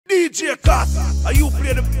DJ Cut, are you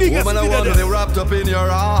play the biggest woman, I want to be wrapped up in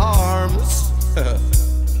your arms.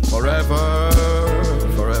 Forever,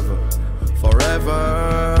 forever,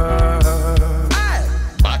 forever.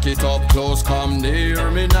 Back it up close, come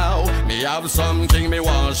near me now. Me have something me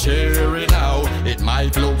want share it now. It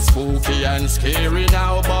might look spooky and scary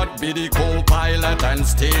now, but be the co-pilot and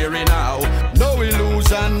steering now. No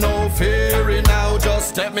illusion, no fear now. Just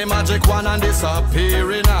step me magic one and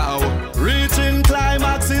disappear now. Reaching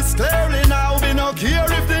climax is clearly now. We no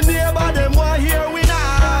care if the neighbor them want hear we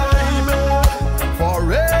now.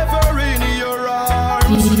 Forever in your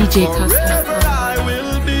arms. Forever I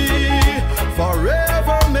will be.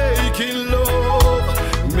 Forever making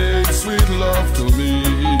love. Make sweet love to me.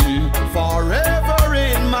 Forever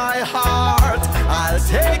in my heart. I'll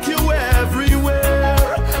take you everywhere.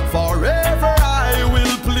 Forever I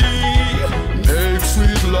will plead. Make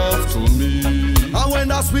sweet love to me. And when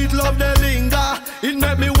that sweet love they linger, it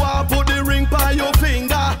make me want put the ring by your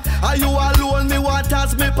finger. Are you alone? Me want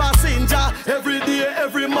as me passenger. Every day,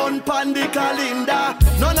 every month on the calendar.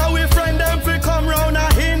 None of we friend them fi come round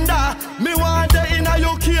and hinder. Me want the inner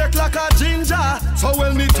your cake like a ginger. So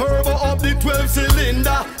when me turbo up the 12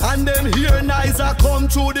 cylinder, and them here nice a come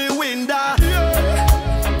through the window. Yeah.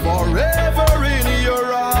 Forever in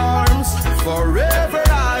your arms. Forever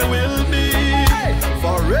I will be.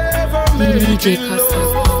 Forever making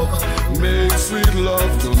love. Make sweet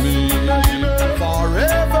love to me.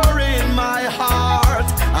 Forever in my heart.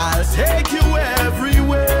 I'll take you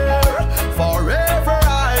everywhere. Forever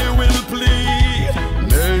I will plead.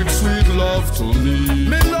 Make sweet love to me.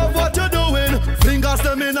 Me love what you're doing. Fingers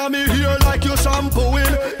them in on me here like you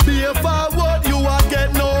shampooing. Be a forward, you will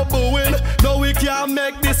get no booing. No, we can't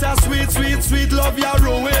make this a sweet, sweet, sweet love you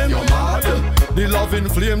ruin. You're mad. The loving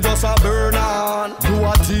flame just a burn on. You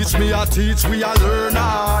a teach me, I teach, we a learn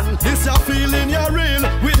on. This your feeling you're real,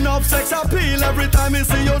 with no sex appeal. Every time you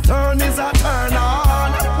see you turn is a turn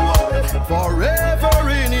on. Forever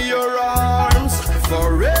in your arms.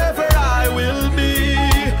 Forever I will be.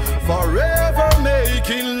 Forever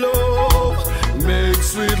making love. Make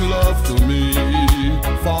sweet love to me.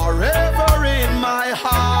 Forever in my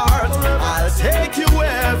heart. I'll take you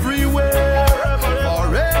everywhere.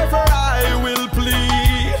 Forever I will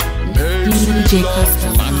plead. Make sweet love to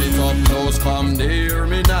me. Back it up close, come near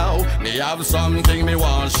me now. Me have something me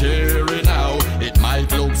want share it now. It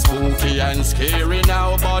might look spooky and scary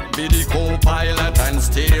now, but be the co-pilot and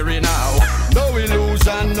steering now. No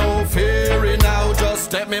illusion, no fear now. Just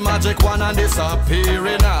step me magic one and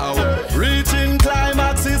disappear now. Reaching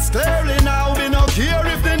climax is clearly now. We no care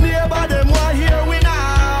if the neighbor them want